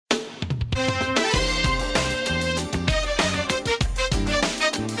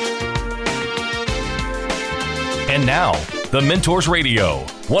And now, The Mentors Radio,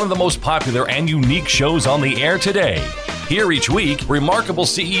 one of the most popular and unique shows on the air today. Here each week, remarkable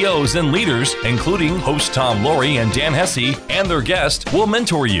CEOs and leaders, including host Tom Laurie and Dan Hesse, and their guests will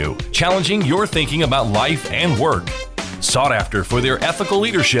mentor you, challenging your thinking about life and work. Sought after for their ethical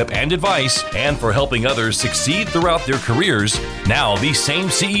leadership and advice, and for helping others succeed throughout their careers, now these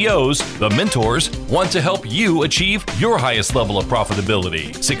same CEOs, the mentors, want to help you achieve your highest level of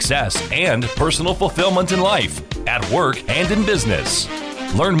profitability, success, and personal fulfillment in life, at work, and in business.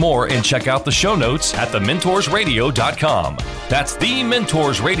 Learn more and check out the show notes at thementorsradio.com. That's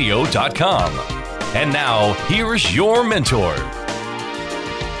thementorsradio.com. And now, here's your mentor.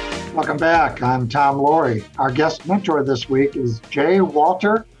 Welcome back. I'm Tom Laurie. Our guest mentor this week is J.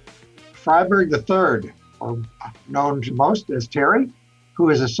 Walter Freiberg III, or known to most as Terry, who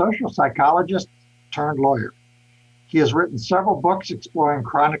is a social psychologist turned lawyer. He has written several books exploring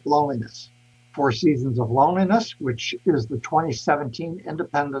chronic loneliness. 4 Seasons of Loneliness, which is the 2017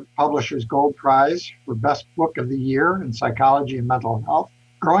 Independent Publishers Gold Prize for Best Book of the Year in Psychology and Mental Health.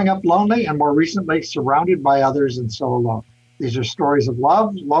 Growing Up Lonely, and more recently, Surrounded by Others and So Alone. These are stories of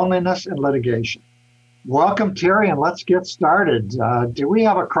love, loneliness, and litigation. Welcome, Terry, and let's get started. Do we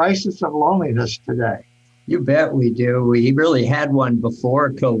have a crisis of loneliness today? You bet we do. We really had one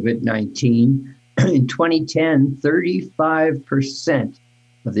before COVID-19. In 2010, 35%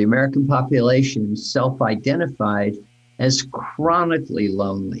 of the American population self-identified as chronically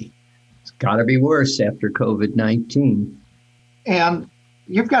lonely. It's got to be worse after COVID-19. And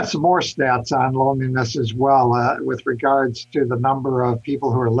you've got some more stats on loneliness as well, with regards to the number of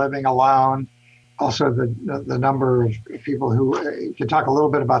people who are living alone, also the number of people who, you can talk a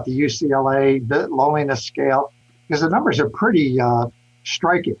little bit about the UCLA loneliness scale, because the numbers are pretty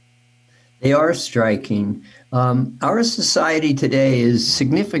striking. They are striking. Our society today is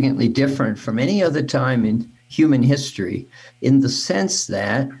significantly different from any other time in human history, in the sense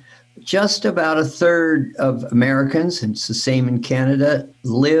that just about a third of Americans, and it's the same in Canada,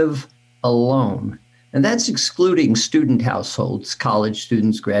 live alone. And that's excluding student households, college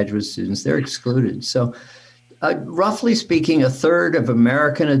students, graduate students, they're excluded. So roughly speaking, a third of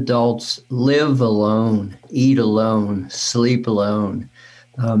American adults live alone, eat alone, sleep alone.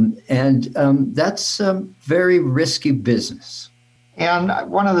 That's a very risky business. And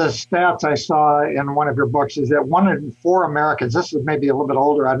one of the stats I saw in one of your books is that 1 in 4 Americans, this is maybe a little bit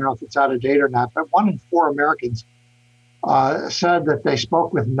older, I don't know if it's out of date or not, but 1 in 4 Americans said that they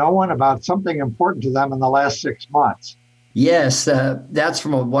spoke with no one about something important to them in the last 6 months. Yes, that's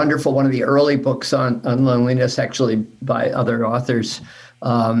from a wonderful, one of the early books on loneliness, actually by other authors.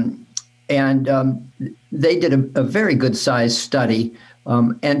 They did a very good sized study,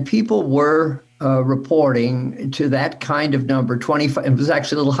 and people were reporting to that kind of number, 25, it was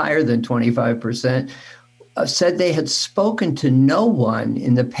actually a little higher than 25%, said they had spoken to no one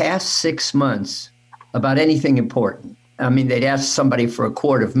in the past 6 months about anything important. I mean, they'd ask somebody for a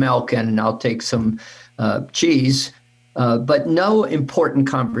quart of milk and I'll take some cheese, but no important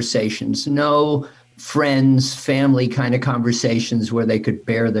conversations, no friends, family kind of conversations where they could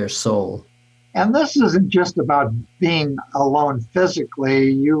bare their soul. And this isn't just about being alone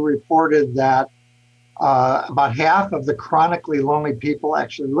physically. You reported that about half of the chronically lonely people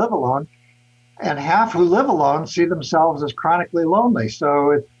actually live alone, and half who live alone see themselves as chronically lonely.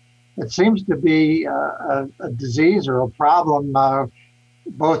 So it seems to be a disease or a problem,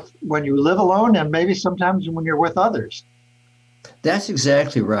 both when you live alone and maybe sometimes when you're with others. That's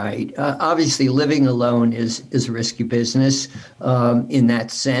exactly right. Obviously, living alone is a risky business in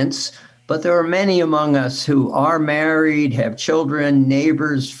that sense. But there are many among us who are married, have children,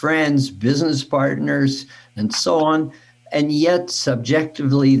 neighbors, friends, business partners, and so on. And yet,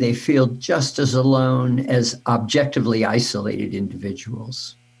 subjectively, they feel just as alone as objectively isolated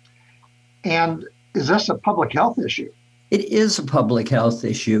individuals. And is this a public health issue? It is a public health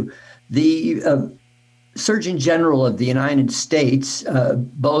issue. The Surgeon General of the United States,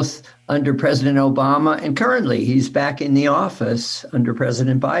 both under President Obama and currently he's back in the office under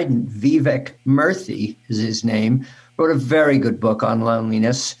President Biden, Vivek Murthy is his name, wrote a very good book on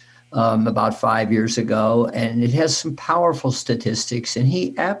loneliness about 5 years ago, and it has some powerful statistics, and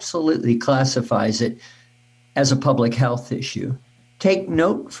he absolutely classifies it as a public health issue. Take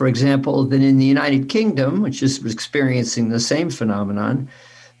note, for example, that in the United Kingdom, which is experiencing the same phenomenon,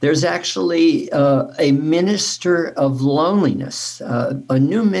 there's actually a minister of loneliness. A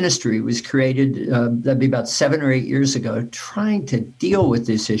new ministry was created, that'd be about 7 or 8 years ago, trying to deal with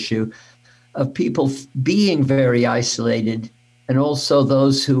this issue of people being very isolated, and also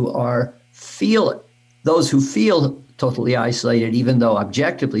those who feel totally isolated, even though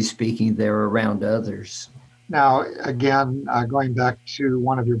objectively speaking, they're around others. Now, again, going back to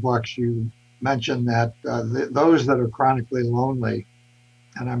one of your books, you mentioned that those that are chronically lonely,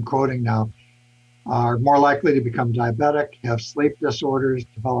 and I'm quoting now, are more likely to become diabetic, have sleep disorders,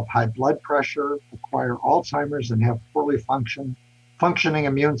 develop high blood pressure, acquire Alzheimer's, and have poorly functioning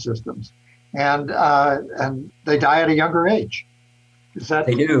immune systems. And they die at a younger age. Is that?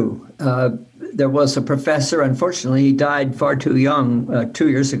 They do. There was a professor, unfortunately, he died far too young 2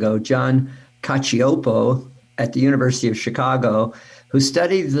 years ago, John Cacioppo at the University of Chicago, who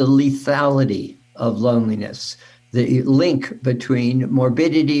studied the lethality of loneliness, the link between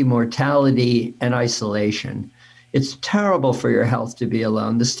morbidity, mortality, and isolation. It's terrible for your health to be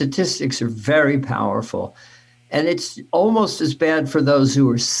alone. The statistics are very powerful. And it's almost as bad for those who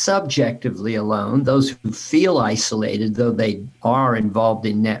are subjectively alone, those who feel isolated, though they are involved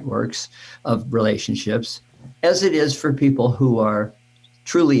in networks of relationships, as it is for people who are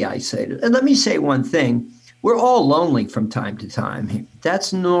truly isolated. And let me say one thing. We're all lonely from time to time.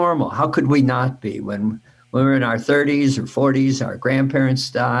 That's normal. How could we not be? When we're in our 30s or 40s, our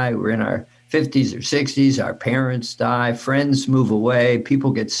grandparents die. We're in our 50s or 60s, our parents die, friends move away, people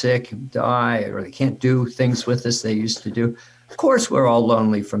get sick and die, or they can't do things with us they used to do. Of course, we're all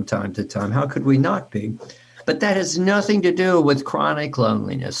lonely from time to time. How could we not be? But that has nothing to do with chronic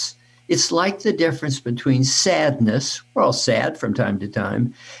loneliness. It's like the difference between sadness, we're all sad from time to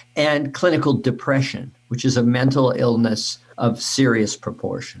time, and clinical depression, which is a mental illness of serious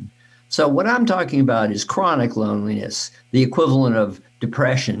proportion. So what I'm talking about is chronic loneliness, the equivalent of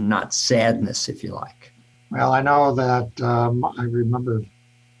depression, not sadness, if you like. Well, I know that I remember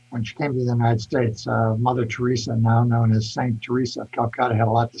when she came to the United States, Mother Teresa, now known as Saint Teresa of Calcutta, had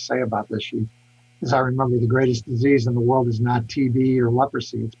a lot to say about this. She, as I remember, the greatest disease in the world is not TB or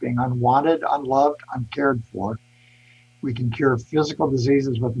leprosy. It's being unwanted, unloved, uncared for. We can cure physical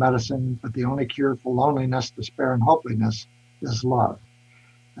diseases with medicine, but the only cure for loneliness, despair, and hopelessness is love.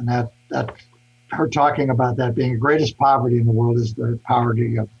 And that her talking about that being the greatest poverty in the world is the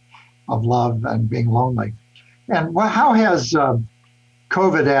poverty of love and being lonely. And how has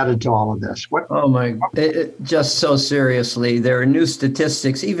COVID added to all of this? Just so seriously, there are new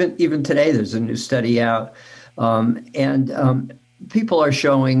statistics. Even today, there's a new study out, and people are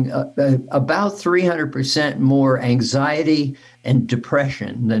showing about 300% more anxiety and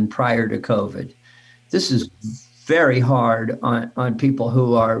depression than prior to COVID. This is very hard on people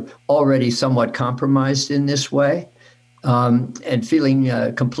who are already somewhat compromised in this way, and feeling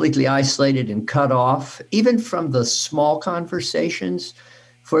completely isolated and cut off, even from the small conversations.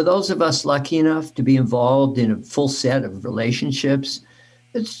 For those of us lucky enough to be involved in a full set of relationships,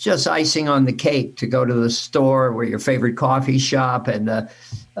 it's just icing on the cake to go to the store where your favorite coffee shop and the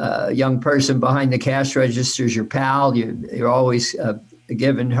young person behind the cash register is your pal. You're always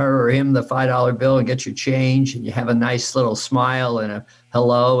giving her or him the $5 bill and get your change, and you have a nice little smile and a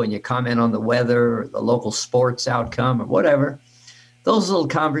hello, and you comment on the weather or the local sports outcome or whatever. Those little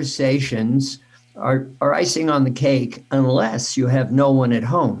conversations are icing on the cake unless you have no one at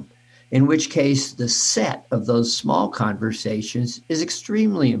home, in which case the set of those small conversations is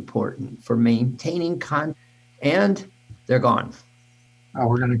extremely important for maintaining contact, and they're gone.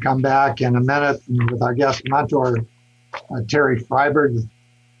 We're going to come back in a minute with our guest mentor, Terry Freiberg,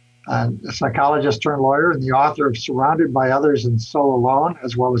 a psychologist turned lawyer and the author of Surrounded by Others and So Alone,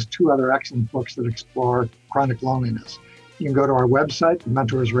 as well as 2 other excellent books that explore chronic loneliness. You can go to our website,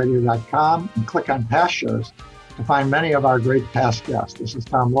 thementorsradio.com, and click on past shows to find many of our great past guests. This is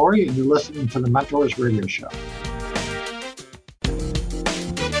Tom Laurie, and you're listening to the Mentors Radio Show.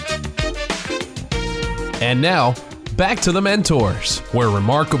 And now, back to the Mentors, where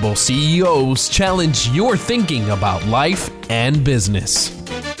remarkable CEOs challenge your thinking about life and business.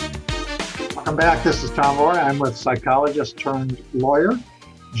 Welcome back. This is Tom Laurie. I'm with psychologist turned lawyer,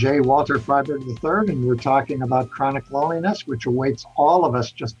 J. Walter Freiberg III, and we're talking about chronic loneliness, which awaits all of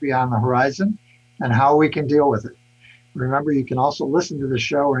us just beyond the horizon, and how we can deal with it. Remember, you can also listen to the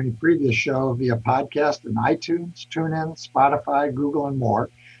show or any previous show via podcast in iTunes, TuneIn, Spotify, Google, and more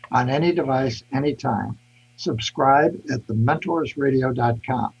on any device, anytime. Subscribe at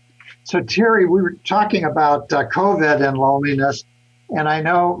thementorsradio.com. So, Terry, we were talking about COVID and loneliness, and I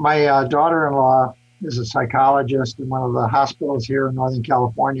know my daughter-in-law is a psychologist in one of the hospitals here in Northern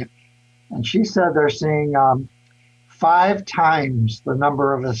California, and she said they're seeing 5 times the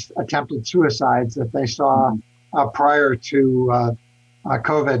number of attempted suicides that they saw prior to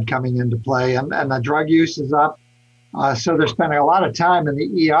COVID coming into play, and the drug use is up. So they're spending a lot of time in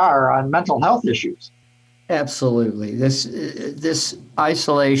the ER on mental health issues. Absolutely. This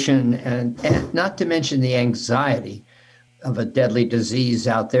isolation and not to mention the anxiety of a deadly disease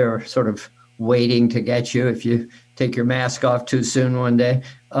out there sort of waiting to get you if you take your mask off too soon one day,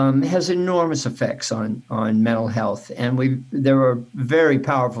 has enormous effects on mental health. And there are very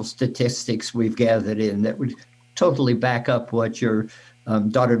powerful statistics we've gathered in that would totally back up what your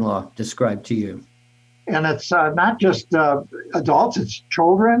daughter-in-law described to you. And it's not just adults, it's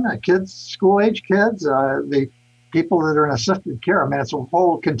children, kids, school-age kids, the people that are in assisted care. I mean, it's a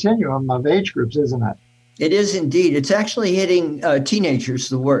whole continuum of age groups, isn't it? It is indeed. It's actually hitting teenagers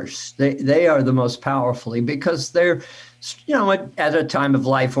the worst. They are the most powerfully because they're, at a time of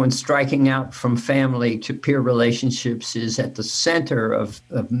life when striking out from family to peer relationships is at the center of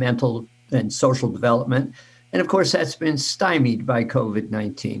mental and social development. And of course, that's been stymied by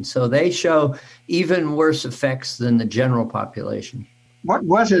COVID-19. So they show even worse effects than the general population. What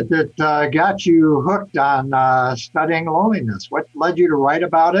was it that got you hooked on studying loneliness? What led you to write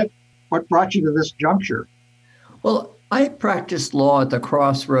about it? What brought you to this juncture? Well, I practiced law at the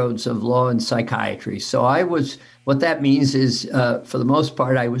crossroads of law and psychiatry. So what that means is, for the most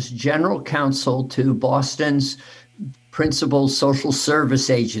part, I was general counsel to Boston's principal social service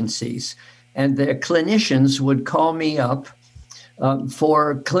agencies. And the clinicians would call me up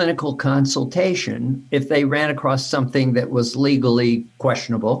for clinical consultation if they ran across something that was legally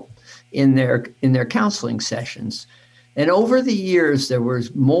questionable in their counseling sessions. And over the years, there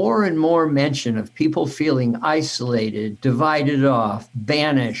was more and more mention of people feeling isolated, divided off,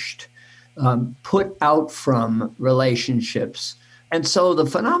 banished, put out from relationships. And so the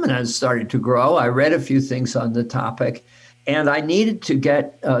phenomenon started to grow. I read a few things on the topic, and I needed to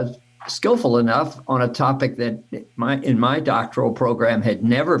get skillful enough on a topic that in my doctoral program had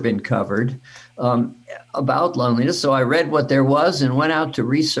never been covered about loneliness. So I read what there was and went out to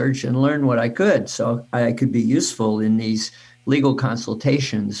research and learn what I could so I could be useful in these legal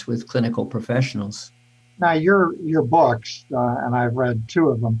consultations with clinical professionals. Now, your books, and I've read 2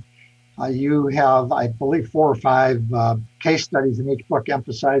 of them, you have, I believe, 4 or 5 case studies in each book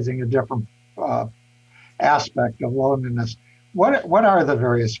emphasizing a different aspect of loneliness. What are the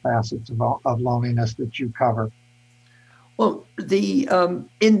various facets of loneliness that you cover? Well,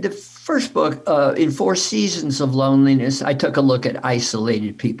 in the first book, in 4 Seasons of Loneliness, I took a look at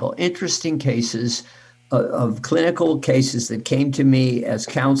isolated people, interesting cases of clinical cases that came to me as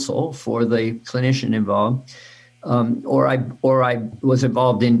counsel for the clinician involved, or I was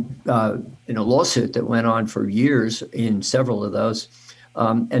involved in a lawsuit that went on for years in several of those,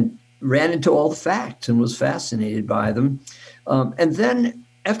 and ran into all the facts and was fascinated by them. And then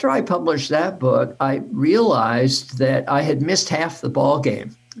after I published that book, I realized that I had missed half the ball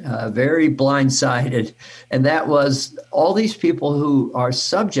game, very blindsided. And that was all these people who are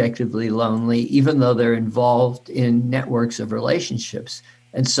subjectively lonely, even though they're involved in networks of relationships.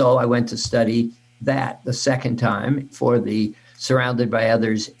 And so I went to study that the second time for the Surrounded by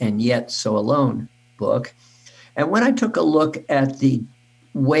Others and Yet So Alone book. And when I took a look at the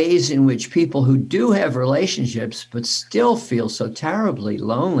ways in which people who do have relationships but still feel so terribly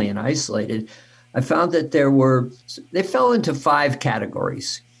lonely and isolated, I found that they fell into 5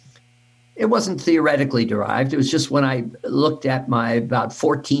 categories. It wasn't theoretically derived. It was just when I looked at my about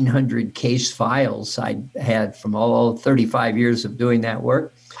 1,400 case files I had from all 35 years of doing that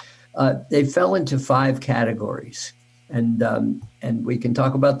work, they fell into 5 categories. And we can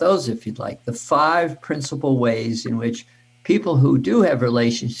talk about those if you'd like. The 5 principal ways in which people who do have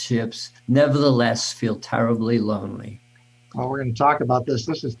relationships nevertheless feel terribly lonely. Well, we're going to talk about this.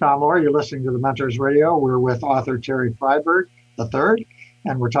 This is Tom Lohr. You're listening to the Mentors Radio. We're with author Terry Freiberg III,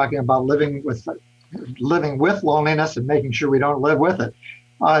 and we're talking about living with loneliness and making sure we don't live with it.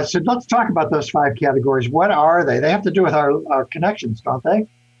 So let's talk about those 5 categories. What are they? They have to do with our connections, don't they?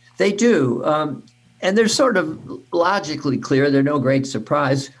 They do. And they're sort of logically clear. They're no great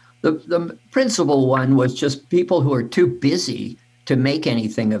surprise. The principal one was just people who are too busy to make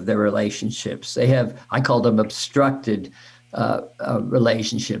anything of their relationships. They have, I call them obstructed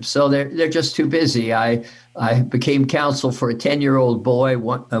relationships. So they're just too busy. I became counsel for a 10-year-old boy,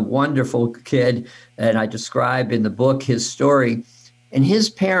 a wonderful kid, and I describe in the book his story. And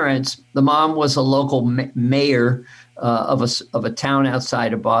his parents, the mom was a local mayor of a town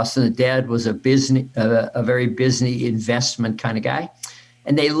outside of Boston. The dad was a very busy investment kind of guy.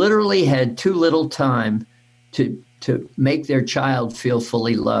 And they literally had too little time to make their child feel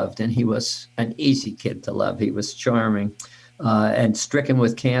fully loved. And he was an easy kid to love. He was charming and stricken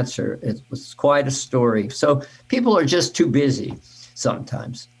with cancer. It was quite a story. So people are just too busy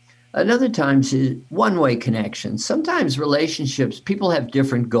sometimes. Another times is one-way connections. Sometimes relationships, people have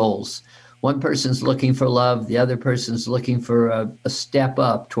different goals. one person's looking for love, the other person's looking for a step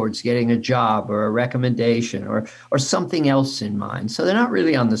up towards getting a job or a recommendation or something else in mind. So they're not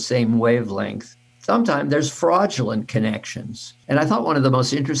really on the same wavelength. Sometimes there's fraudulent connections. And I thought one of the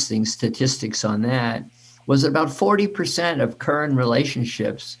most interesting statistics on that was that about 40% of current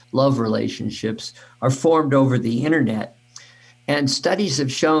relationships, love relationships, are formed over the internet. And studies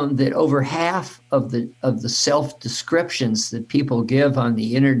have shown that over half of the self-descriptions that people give on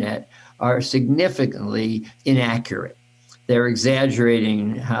the internet are significantly inaccurate. They're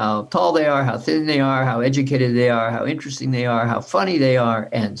exaggerating how tall they are, how thin they are, how educated they are, how interesting they are, how funny they are,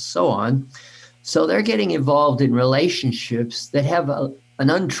 and so on. So they're getting involved in relationships that have an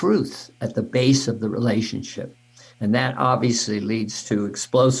untruth at the base of the relationship. And that obviously leads to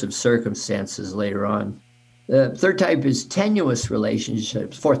explosive circumstances later on. The third type is tenuous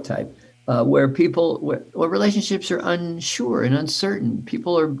relationships, fourth type, where relationships are unsure and uncertain.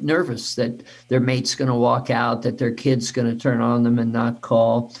 People are nervous that their mate's going to walk out, that their kid's going to turn on them and not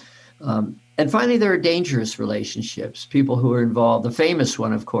call. And finally, there are dangerous relationships, people who are involved. The famous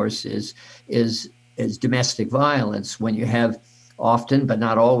one, of course, is domestic violence, when you have often, but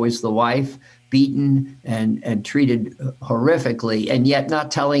not always, the wife beaten and treated horrifically, and yet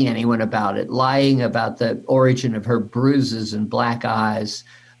not telling anyone about it, lying about the origin of her bruises and black eyes,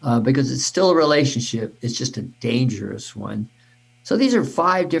 because it's still a relationship. It's just a dangerous one. So these are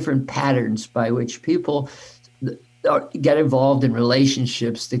 5 different patterns by which people get involved in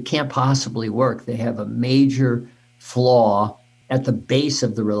relationships that can't possibly work. They have a major flaw at the base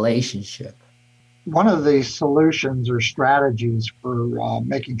of the relationship. One of the solutions or strategies for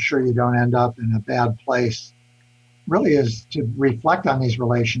making sure you don't end up in a bad place really is to reflect on these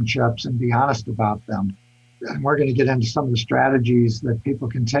relationships and be honest about them. And we're going to get into some of the strategies that people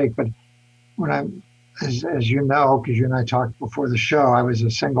can take. But when as you know, because you and I talked before the show, I was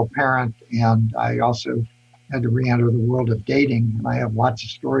a single parent, and I also had to re-enter the world of dating. And I have lots of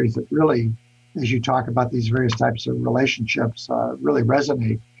stories that really, as you talk about these various types of relationships, really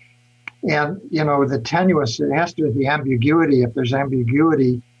resonate. And, the tenuous, it has to do with the ambiguity. If there's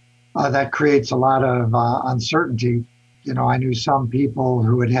ambiguity, that creates a lot of uncertainty. I knew some people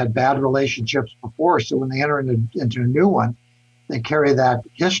who had bad relationships before. So when they enter into a new one, they carry that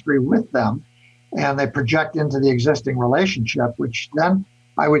history with them and they project into the existing relationship, which then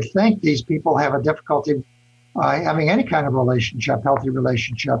I would think these people have a difficulty having any kind of relationship, healthy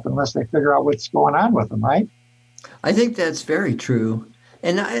relationship, unless they figure out what's going on with them, right? I think that's very true.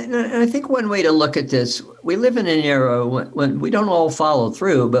 And I think one way to look at this, we live in an era when we don't all follow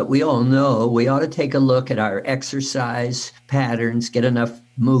through, but we all know we ought to take a look at our exercise patterns, get enough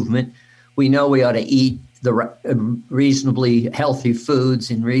movement. We know we ought to eat the reasonably healthy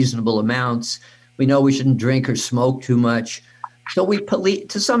foods in reasonable amounts. We know we shouldn't drink or smoke too much. So we police,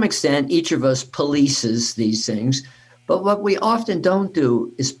 to some extent, each of us polices these things. But what we often don't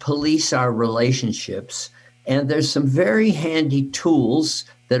do is police our relationships. And there's some very handy tools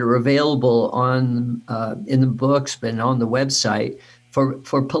that are available on in the books and on the website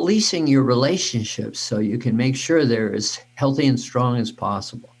for policing your relationships, so you can make sure they're as healthy and strong as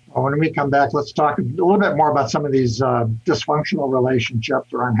possible. Well, when we come back, let's talk a little bit more about some of these dysfunctional relationships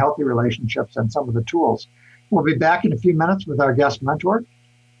or unhealthy relationships and some of the tools. We'll be back in a few minutes with our guest mentor,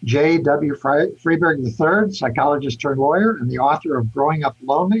 J.W. Freiberg III, psychologist turned lawyer, and the author of Growing Up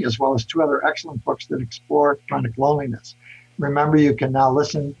Lonely, as well as 2 other excellent books that explore chronic loneliness. Remember, you can now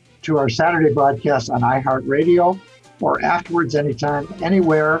listen to our Saturday broadcast on iHeartRadio or afterwards anytime,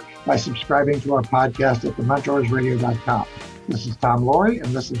 anywhere by subscribing to our podcast at thementorsradio.com. This is Tom Laurie, and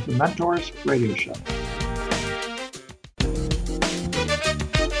this is The Mentors Radio Show.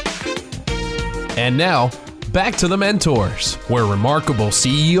 And now, back to The Mentors, where remarkable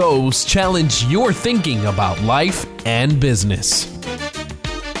CEOs challenge your thinking about life and business.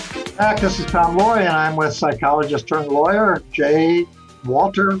 This is Tom Laurie, and I'm with psychologist turned lawyer J.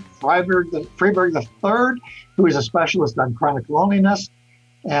 Walter Freiberg III, who is a specialist on chronic loneliness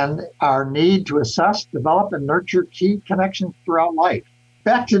and our need to assess, develop, and nurture key connections throughout life.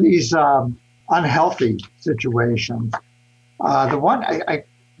 Back to these unhealthy situations. The one I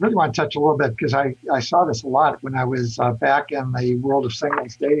really want to touch a little bit, because I saw this a lot when I was back in the world of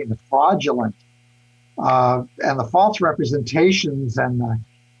singles dating, the fraudulent and the false representations and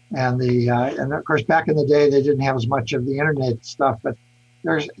of course back in the day they didn't have as much of the internet stuff, but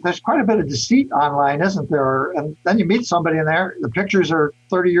there's quite a bit of deceit online, isn't there? And then you meet somebody in there, the pictures are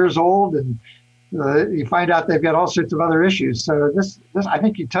 30 years old, and you find out they've got all sorts of other issues. So this I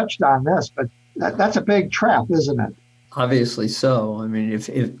think you touched on this, but that's a big trap, isn't it? Obviously so. I mean,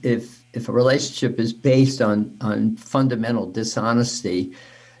 if a relationship is based on fundamental dishonesty,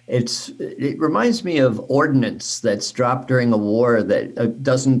 It reminds me of ordnance that's dropped during a war that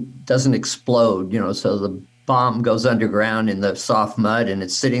doesn't explode, so the bomb goes underground in the soft mud and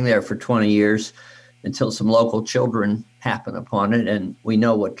it's sitting there for 20 years until some local children happen upon it, and we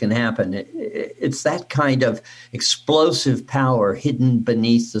know what can happen. It's that kind of explosive power hidden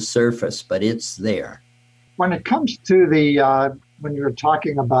beneath the surface, but it's there. When it comes to when you were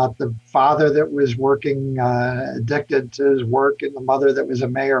talking about the father that was working, addicted to his work, and the mother that was a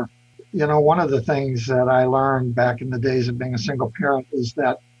mayor, one of the things that I learned back in the days of being a single parent is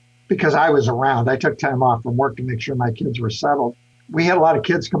that because I was around, I took time off from work to make sure my kids were settled. We had a lot of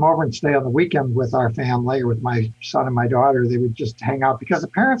kids come over and stay on the weekend with our family or with my son and my daughter. They would just hang out because the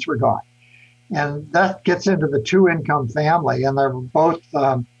parents were gone. And that gets into the two-income family, and they're both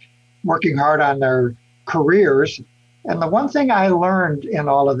working hard on their careers. And the one thing I learned in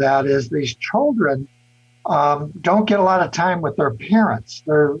all of that is these children don't get a lot of time with their parents.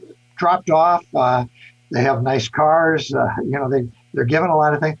 They're dropped off. They have nice cars. They're given a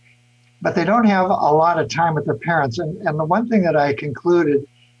lot of things, but they don't have a lot of time with their parents. And the one thing that I concluded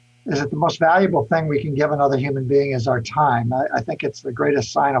is that the most valuable thing we can give another human being is our time. I think it's the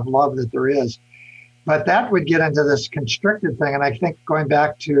greatest sign of love that there is. But that would get into this constricted thing. And I think going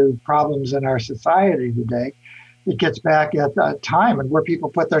back to problems in our society today, it gets back at time and where people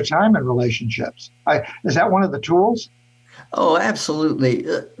put their time in relationships. Is that one of the tools? Oh, absolutely.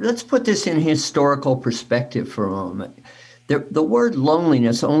 Let's put this in historical perspective for a moment. The word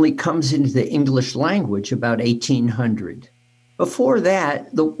loneliness only comes into the English language about 1800. Before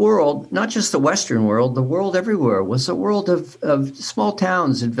that, the world, not just the Western world, the world everywhere was a world of small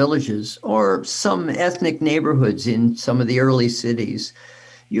towns and villages or some ethnic neighborhoods in some of the early cities.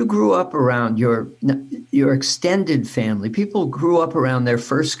 You grew up around your extended family. People grew up around their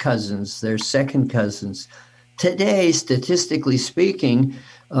first cousins, their second cousins. Today, statistically speaking,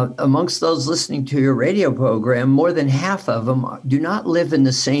 amongst those listening to your radio program, more than half of them do not live in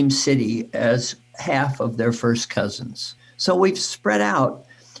the same city as half of their first cousins. So we've spread out.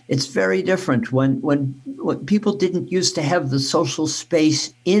 It's very different when people didn't used to have the social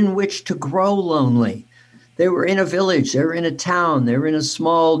space in which to grow lonely. They were in a village, they were in a town, they were in a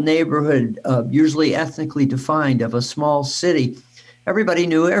small neighborhood, usually ethnically defined, of a small city. Everybody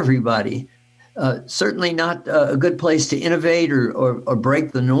knew everybody. Certainly not a good place to innovate or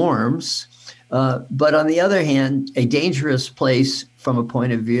break the norms. But on the other hand, a dangerous place from a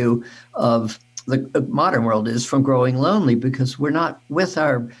point of view of the modern world is from growing lonely because we're not with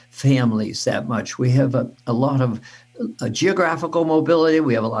our families that much. We have a lot of geographical mobility.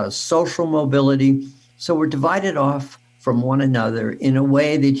 We have a lot of social mobility. So we're divided off from one another in a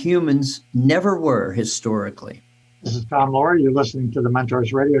way that humans never were historically. This is Tom Laurie. You're listening to the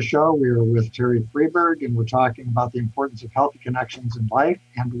Mentors Radio Show. We are with Terry Freiberg, and we're talking about the importance of healthy connections in life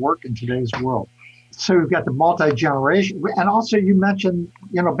and work in today's world. So we've got the multi-generation, and also you mentioned,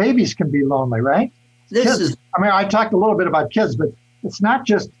 babies can be lonely, right? I talked a little bit about kids, but it's not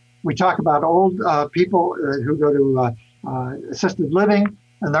just, we talk about old people who go to assisted living,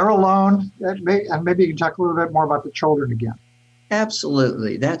 and they're alone, and maybe you can talk a little bit more about the children again.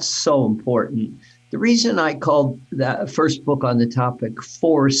 Absolutely. That's so important. The reason I called that first book on the topic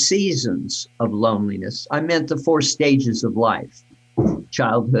 4 Seasons of Loneliness, I meant the 4 stages of life: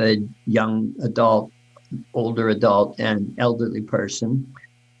 childhood, young adult, older adult, and elderly person.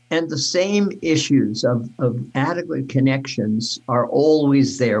 And the same issues of adequate connections are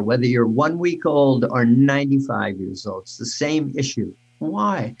always there, whether you're 1 week old or 95 years old. It's the same issue.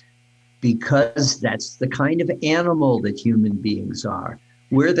 Why? Because that's the kind of animal that human beings are.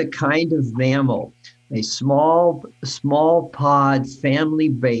 We're the kind of mammal, a small pod,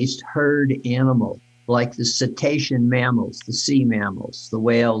 family-based herd animal, like the cetacean mammals, the sea mammals, the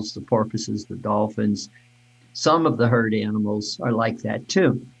whales, the porpoises, the dolphins. Some of the herd animals are like that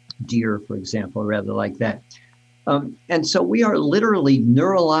too. Deer, for example, are rather like that. And so we are literally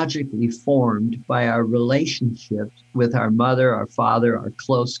neurologically formed by our relationships with our mother, our father, our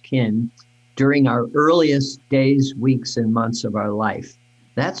close kin during our earliest days, weeks, and months of our life.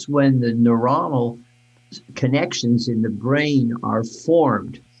 That's when the neuronal connections in the brain are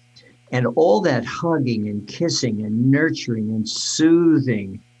formed. And all that hugging and kissing and nurturing and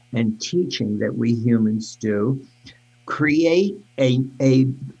soothing and teaching that we humans do create a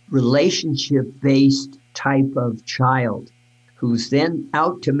relationship-based type of child who's then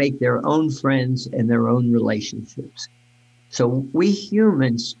out to make their own friends and their own relationships. So we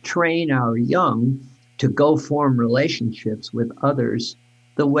humans train our young to go form relationships with others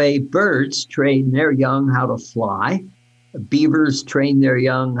the way birds train their young how to fly, beavers train their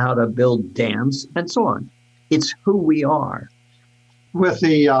young how to build dams, and so on. It's who we are. with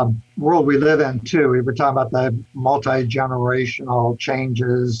the world we live in, too, we were talking about the multi-generational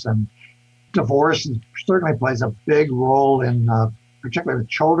changes, and divorce certainly plays a big role in particularly with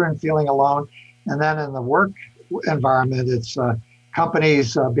children feeling alone. And then in the work environment, it's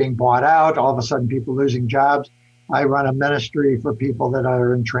companies being bought out, all of a sudden people losing jobs. I run a ministry for people that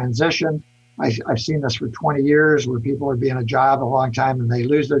are in transition. I've seen this for 20 years where people are being a job a long time and they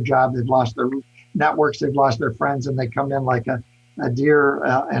lose their job, they've lost their networks, they've lost their friends, and they come in like a deer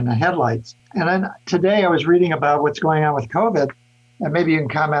in the headlights. And then today I was reading about what's going on with COVID, and maybe you can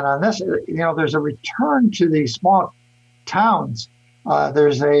comment on this. There's a return to these small towns.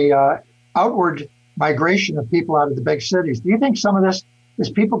 There's a outward migration of people out of the big cities. Do you think some of this is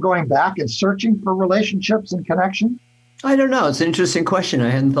people going back and searching for relationships and connection? I don't know. It's an interesting question.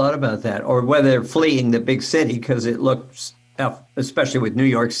 I hadn't thought about that. Or whether they're fleeing the big city, because it looks, especially with New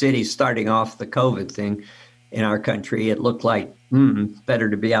York City starting off the COVID thing in our country, it looked like better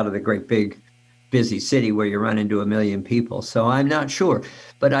to be out of the great big busy city where you run into 1 million people. So I'm not sure.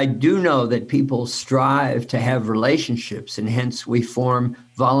 But I do know that people strive to have relationships, and hence we form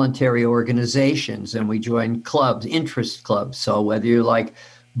voluntary organizations and we join clubs, interest clubs. So whether you like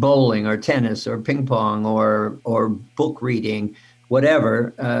bowling or tennis or ping pong or book reading,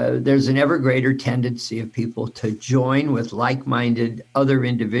 whatever, there's an ever greater tendency of people to join with like-minded other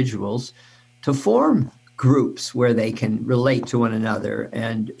individuals to form groups where they can relate to one another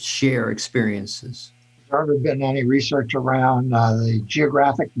and share experiences. Has there ever been any research around the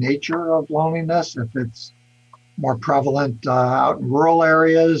geographic nature of loneliness, if it's more prevalent out in rural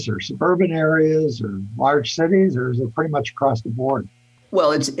areas or suburban areas or large cities, or is it pretty much across the board?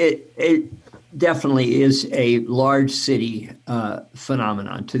 Well, it definitely is a large city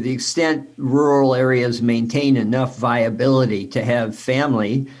phenomenon. To the extent rural areas maintain enough viability to have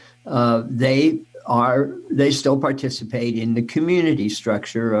family, they still participate in the community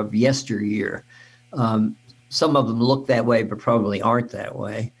structure of yesteryear. Some of them look that way, but probably aren't that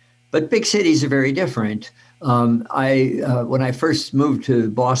way. But big cities are very different. When I first moved to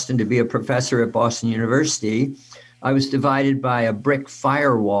Boston to be a professor at Boston University, I was divided by a brick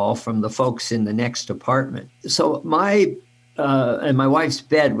firewall from the folks in the next apartment. So my wife's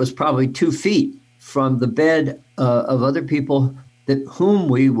bed was probably 2 feet from the bed of other people whom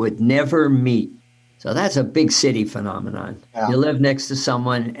we would never meet. So that's a big city phenomenon. Yeah. You live next to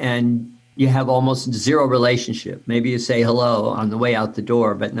someone and you have almost zero relationship. Maybe you say hello on the way out the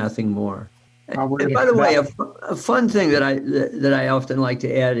door, but nothing more. And by the way, a fun thing that I often like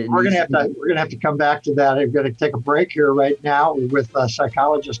to add in we're gonna have to come back to that. I'm going to take a break here right now with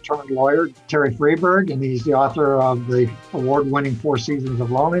psychologist turned lawyer Terry Freiberg, and he's the author of the award-winning 4 Seasons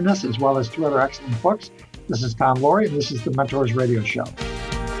of Loneliness, as well as 2 other excellent books. This is Tom Laurie, and this is the Mentors Radio Show.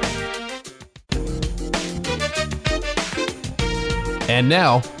 And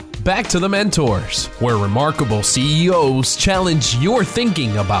now, back to the Mentors, where remarkable CEOs challenge your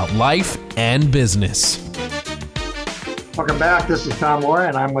thinking about life and business. Welcome back. This is Tom Laurie,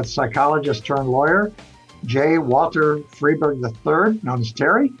 and I'm with psychologist turned lawyer J. Walter Freiberg III, known as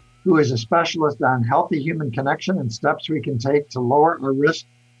Terry, who is a specialist on healthy human connection and steps we can take to lower our risk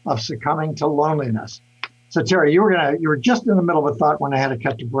of succumbing to loneliness. So, Terry, you were just in the middle of a thought when I had to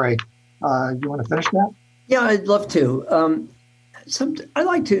cut to break. You want to finish that? Yeah, I'd love to. I'd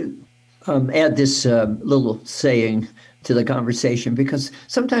like to add this little saying to the conversation, because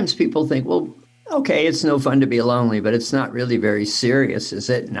sometimes people think, well, okay, it's no fun to be lonely, but it's not really very serious, is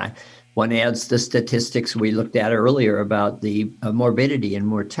it? And one adds the statistics we looked at earlier about the morbidity and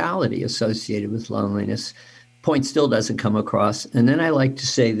mortality associated with loneliness. Point still doesn't come across. And then I like to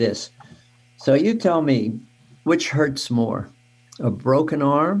say this. So you tell me, which hurts more, a broken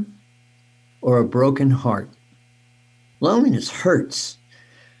arm or a broken heart? Loneliness hurts.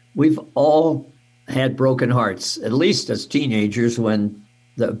 We've all had broken hearts, at least as teenagers, when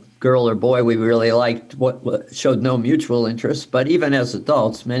the girl or boy we really liked what showed no mutual interest. But even as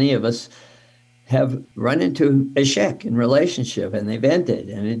adults, many of us have run into échec in relationship, and they've ended.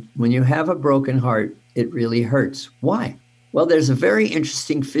 And when you have a broken heart, it really hurts. Why? Well, there's a very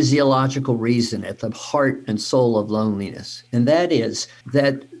interesting physiological reason at the heart and soul of loneliness, and that is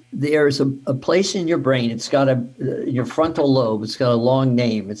that there's a place in your brain. It's got your frontal lobe. It's got a long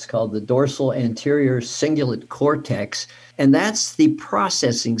name. It's called the dorsal anterior cingulate cortex. And that's the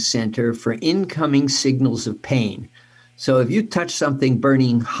processing center for incoming signals of pain. So if you touch something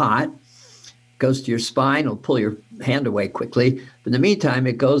burning hot, it goes to your spine, it'll pull your hand away quickly. But in the meantime,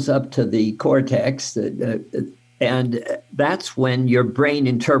 it goes up to the cortex, and that's when your brain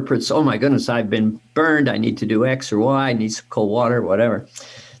interprets, oh my goodness, I've been burned. I need to do X or Y. I need some cold water, whatever.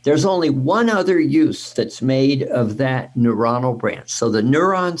 There's only one other use that's made of that neuronal branch. So the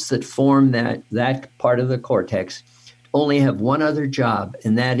neurons that form that part of the cortex only have one other job,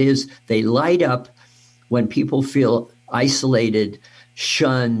 and that is they light up when people feel isolated,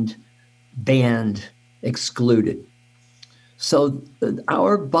 shunned, banned, excluded. So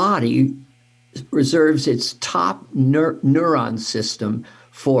our body reserves its top neuron system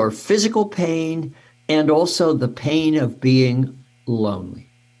for physical pain and also the pain of being lonely.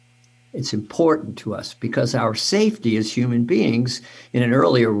 It's important to us because our safety as human beings in an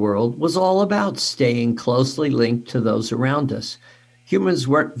earlier world was all about staying closely linked to those around us. Humans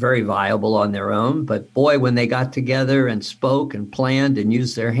weren't very viable on their own, but boy, when they got together and spoke and planned and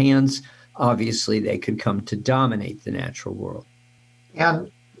used their hands, obviously they could come to dominate the natural world.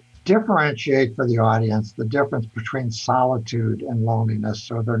 And differentiate for the audience the difference between solitude and loneliness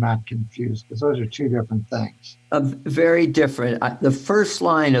so they're not confused, because those are two different things. Very different. The first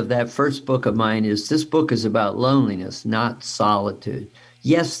line of that first book of mine is, this book is about loneliness, not solitude.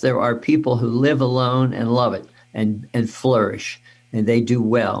 Yes, there are people who live alone and love it and flourish, and they do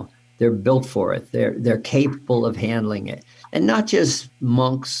well. They're built for it. They're capable of handling it. And not just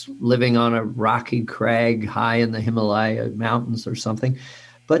monks living on a rocky crag high in the Himalaya mountains or something,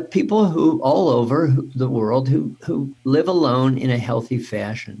 but people who all over the world who live alone in a healthy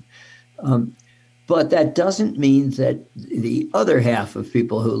fashion. But that doesn't mean that the other half of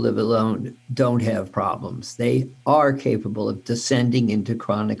people who live alone don't have problems. They are capable of descending into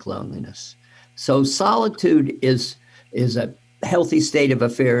chronic loneliness. So solitude is a healthy state of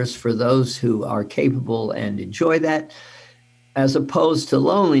affairs for those who are capable and enjoy that, as opposed to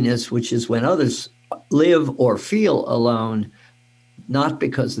loneliness, which is when others live or feel alone, not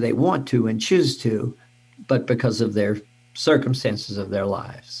because they want to and choose to, but because of their circumstances of their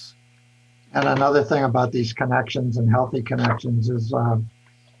lives. And another thing about these connections and healthy connections is the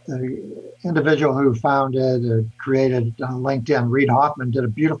individual who founded or created LinkedIn, Reid Hoffman, did a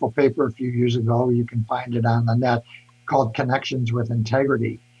beautiful paper a few years ago. You can find it on the net, called Connections with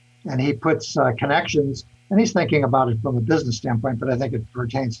Integrity. And he puts connections, and he's thinking about it from a business standpoint, but I think it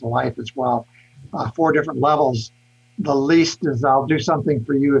pertains to life as well. 4 different levels. The least is, I'll do something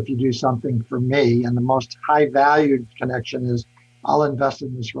for you if you do something for me. And the most high valued connection is, I'll invest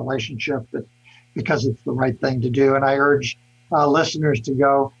in this relationship because it's the right thing to do. And I urge listeners to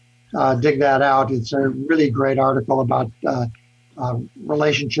go dig that out. It's a really great article about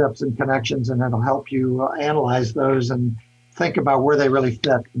relationships and connections, and it'll help you analyze those and think about where they really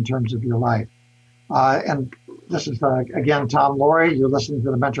fit in terms of your life. And this is, again, Tom Laurie. You're listening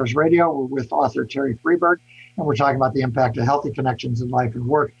to the Mentors Radio. We're with author Terry Freiberg, and we're talking about the impact of healthy connections in life and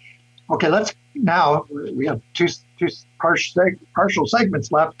work. Okay, we have two partial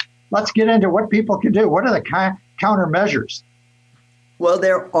segments left. Let's get into what people can do. What are the countermeasures? Well,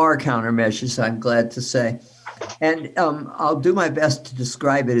 there are countermeasures, I'm glad to say. And I'll do my best to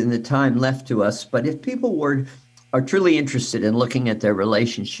describe it in the time left to us. But if people are truly interested in looking at their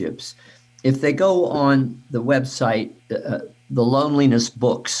relationships, if they go on the website,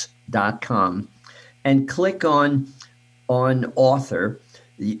 thelonelinessbooks.com, and click on author,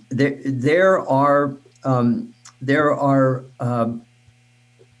 I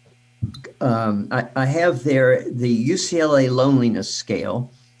have there the UCLA loneliness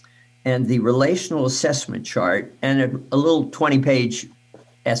scale and the relational assessment chart and a little 20-page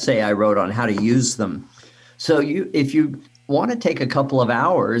essay I wrote on how to use them. So if you want to take a couple of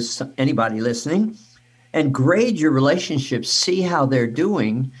hours, anybody listening, and grade your relationships, see how they're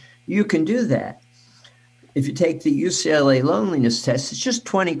doing, you can do that. If you take the UCLA loneliness test, it's just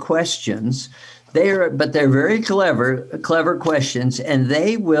 20 questions. But they're very clever questions, and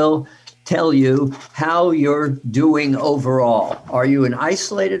they will tell you how you're doing overall. Are you an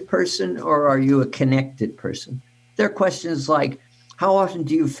isolated person or are you a connected person? There are questions like, how often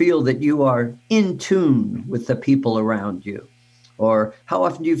do you feel that you are in tune with the people around you? Or how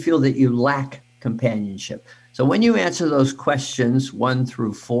often do you feel that you lack companionship? So when you answer those questions 1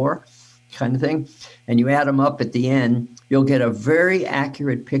 through 4 kind of thing, and you add them up at the end, you'll get a very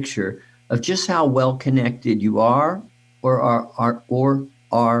accurate picture of just how well connected you are or are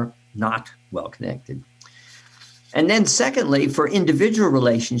not well connected. And then secondly, for individual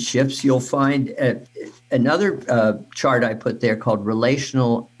relationships, you'll find another chart I put there called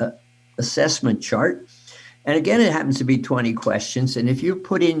relational assessment chart. And again, it happens to be 20 questions. And if you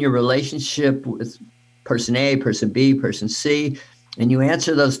put in your relationship with person A, person B, person C, and you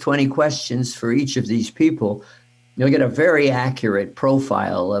answer those 20 questions for each of these people, you'll get a very accurate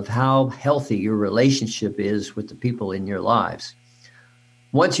profile of how healthy your relationship is with the people in your lives.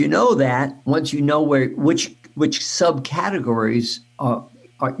 Once you know that, once you know which subcategories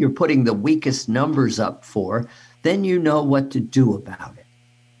you're putting the weakest numbers up for, then you know what to do about it.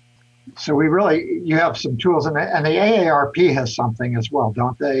 So you have some tools, and the AARP has something as well,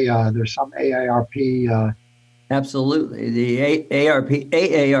 don't they? There's some AARP. Absolutely. The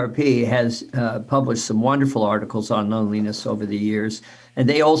AARP has published some wonderful articles on loneliness over the years, and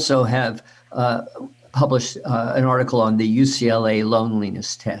they also have published an article on the UCLA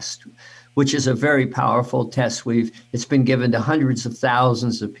loneliness test, which is a very powerful test. It's been given to hundreds of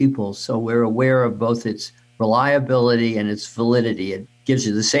thousands of people, so we're aware of both its reliability and its validity. It gives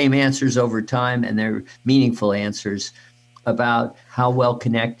you the same answers over time, and they're meaningful answers about how well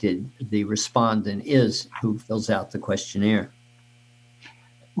connected the respondent is who fills out the questionnaire.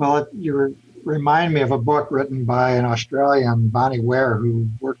 Well, you remind me of a book written by an Australian, Bonnie Ware, who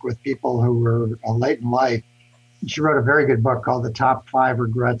worked with people who were late in life. She wrote a very good book called The Top 5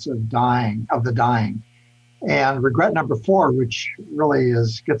 Regrets of the Dying. And regret number 4, which really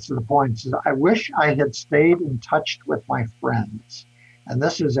gets to the point, is I wish I had stayed in touch with my friends. And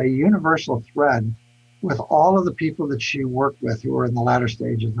this is a universal thread with all of the people that she worked with who are in the latter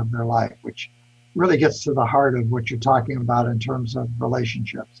stages of their life, which really gets to the heart of what you're talking about in terms of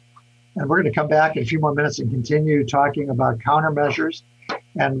relationships. And we're going to come back in a few more minutes and continue talking about countermeasures.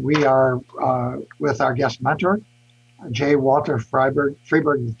 And we are with our guest mentor, J. Walter Freiberg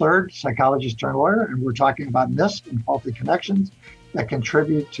III, psychologist turned lawyer, and we're talking about missed and faulty connections that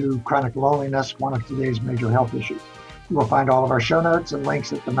contribute to chronic loneliness, one of today's major health issues. You will find all of our show notes and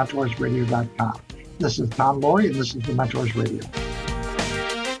links at thementorsradio.com. This is Tom Laurie, and this is The Mentors Radio.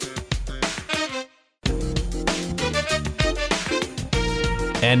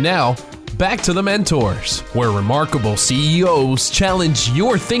 And now, back to The Mentors, where remarkable CEOs challenge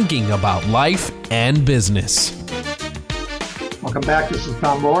your thinking about life and business. Welcome back. This is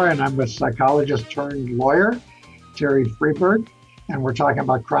Tom Laurie, and I'm with psychologist turned lawyer, Terry Freiberg, and we're talking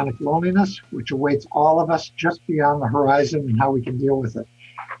about chronic loneliness, which awaits all of us just beyond the horizon and how we can deal with it.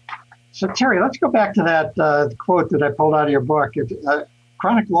 So, Terry, let's go back to that quote that I pulled out of your book.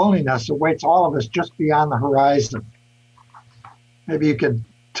 Chronic loneliness awaits all of us just beyond the horizon. Maybe you could...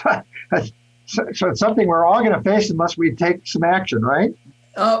 So it's something we're all going to face unless we take some action, right?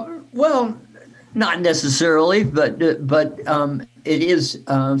 Well, not necessarily, but it is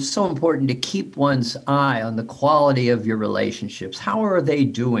so important to keep one's eye on the quality of your relationships. How are they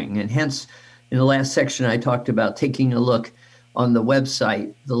doing? And hence, in the last section, I talked about taking a look on the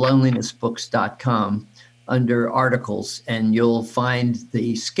website, thelonelinessbooks.com, under articles, and you'll find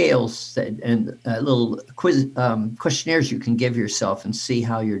the scales and little questionnaires you can give yourself and see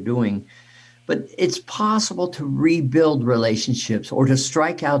how you're doing. But it's possible to rebuild relationships or to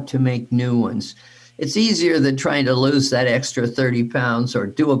strike out to make new ones. It's easier than trying to lose that extra 30 pounds or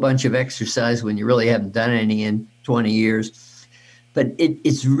do a bunch of exercise when you really haven't done any in 20 years. But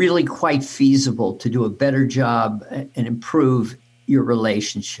it's really quite feasible to do a better job and improve your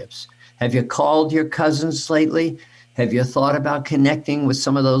relationships. Have you called your cousins lately? Have you thought about connecting with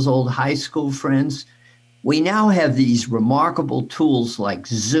some of those old high school friends? We now have these remarkable tools like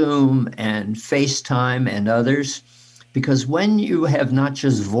Zoom and FaceTime and others, because when you have not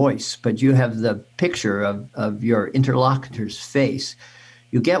just voice, but you have the picture of your interlocutor's face,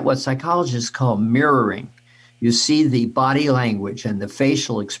 you get what psychologists call mirroring. You see the body language and the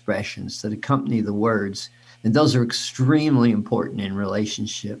facial expressions that accompany the words, and those are extremely important in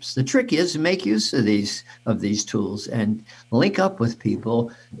relationships. The trick is to make use of these tools and link up with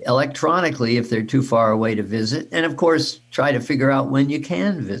people electronically if they're too far away to visit, and of course, try to figure out when you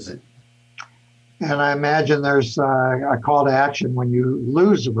can visit. And I imagine there's a call to action when you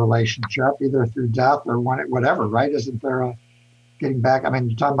lose a relationship, either through death or whatever, right? Isn't there a getting back? I mean,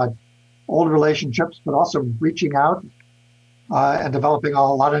 you're talking about old relationships, but also reaching out and developing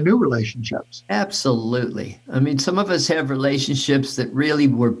a lot of new relationships. Absolutely. I mean, some of us have relationships that really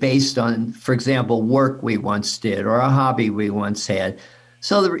were based on, for example, work we once did or a hobby we once had.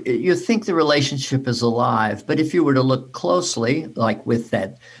 So you think the relationship is alive, but if you were to look closely, like with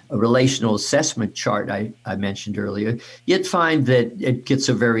that relational assessment chart I mentioned earlier, you'd find that it gets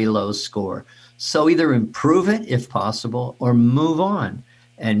a very low score. So either improve it if possible or move on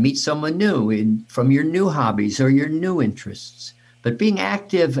and meet someone new from your new hobbies or your new interests. But being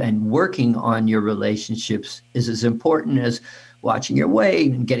active and working on your relationships is as important as watching your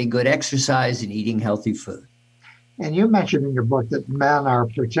weight and getting good exercise and eating healthy food. And you mentioned in your book that men are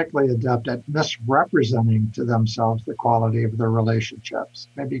particularly adept at misrepresenting to themselves the quality of their relationships.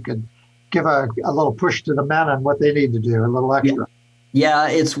 Maybe you could give a little push to the men on what they need to do, a little extra. Yeah,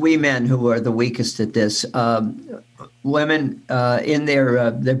 it's we men who are the weakest at this. Women, there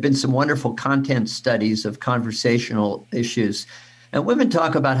have been some wonderful content studies of conversational issues And women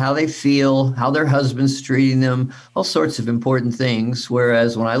talk about how they feel, how their husband's treating them, all sorts of important things.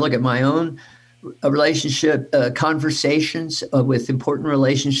 Whereas when I look at my own relationship conversations with important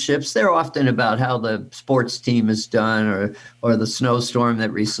relationships, they're often about how the sports team is done or the snowstorm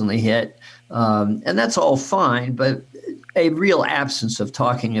that recently hit. And that's all fine, but a real absence of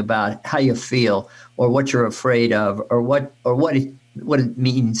talking about how you feel or what you're afraid of or what it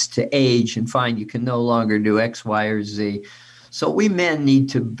means to age and find you can no longer do X, Y, or Z. So we men need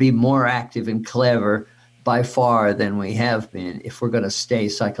to be more active and clever by far than we have been if we're going to stay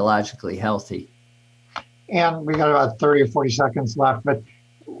psychologically healthy. And we got about 30 or 40 seconds left, but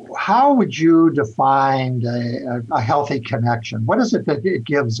how would you define a healthy connection? What is it that it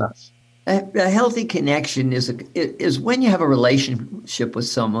gives us? A healthy connection is when you have a relationship with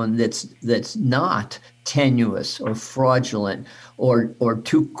someone that's not tenuous or fraudulent or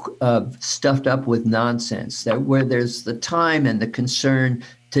too stuffed up with nonsense, that where there's the time and the concern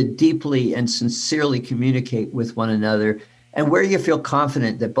to deeply and sincerely communicate with one another, and where you feel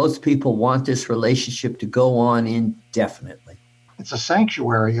confident that both people want this relationship to go on indefinitely. It's a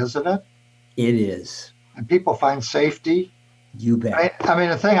sanctuary, isn't it? It is. And people find safety. You bet. I mean,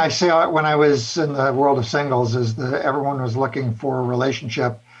 the thing I say when I was in the world of singles is that everyone was looking for a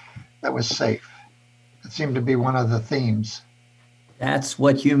relationship that was safe. It seemed to be one of the themes. That's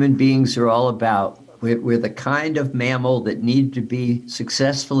what human beings are all about. We're the kind of mammal that need to be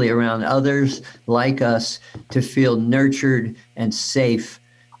successfully around others like us to feel nurtured and safe.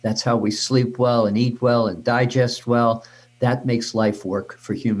 That's how we sleep well and eat well and digest well. That makes life work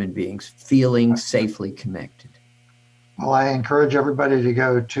for human beings, feeling safely connected. Well, I encourage everybody to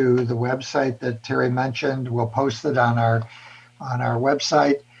go to the website that Terry mentioned. We'll post it on our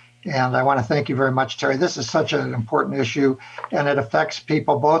website. And I want to thank you very much, Terry. This is such an important issue, and it affects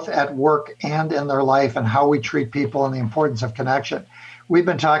people both at work and in their life and how we treat people and the importance of connection. We've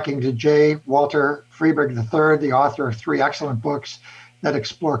been talking to J. Walter Freiberg III, the author of 3 excellent books that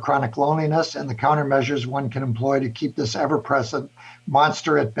explore chronic loneliness and the countermeasures one can employ to keep this ever-present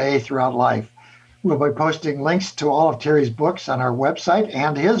monster at bay throughout life. We'll be posting links to all of Terry's books on our website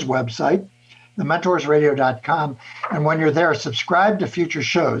and his website, thementorsradio.com. And when you're there, subscribe to future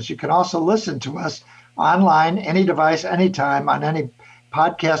shows. You can also listen to us online, any device, anytime, on any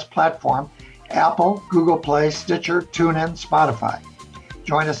podcast platform, Apple, Google Play, Stitcher, TuneIn, Spotify.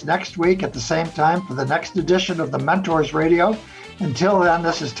 Join us next week at the same time for the next edition of The Mentors Radio. Until then,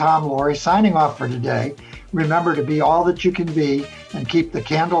 this is Tom Laurie signing off for today. Remember to be all that you can be and keep the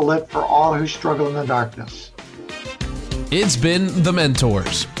candle lit for all who struggle in the darkness. It's been The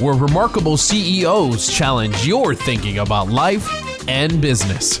Mentors, where remarkable CEOs challenge your thinking about life and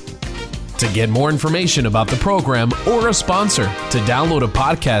business. To get more information about the program or a sponsor, to download a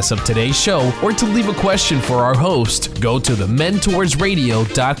podcast of today's show, or to leave a question for our host, go to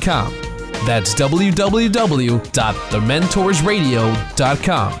thementorsradio.com. That's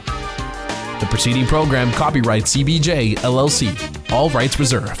www.thementorsradio.com. The preceding program copyright CBJ LLC. All rights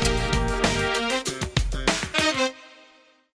reserved.